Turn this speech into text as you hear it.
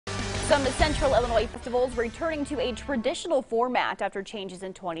Some Central Illinois festivals returning to a traditional format after changes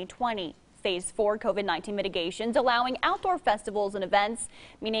in 2020. Phase 4 COVID-19 mitigations allowing outdoor festivals and events,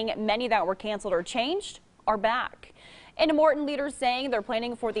 meaning many that were canceled or changed, are back. In Morton, leaders saying they're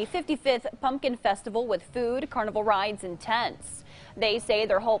planning for the 55th Pumpkin Festival with food, carnival rides, and tents. They say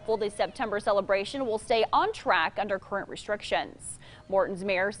they're hopeful the September celebration will stay on track under current restrictions. Morton's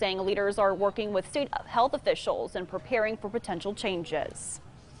mayor saying leaders are working with state health officials and preparing for potential changes.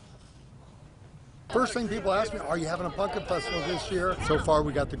 First thing people ask me, are you having a pumpkin festival this year? So far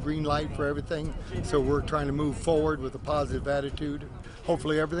we got the green light for everything, so we're trying to move forward with a positive attitude.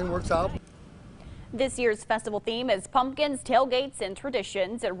 Hopefully everything works out. This year's festival theme is Pumpkins, Tailgates, and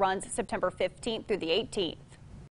Traditions. It runs September 15th through the 18th.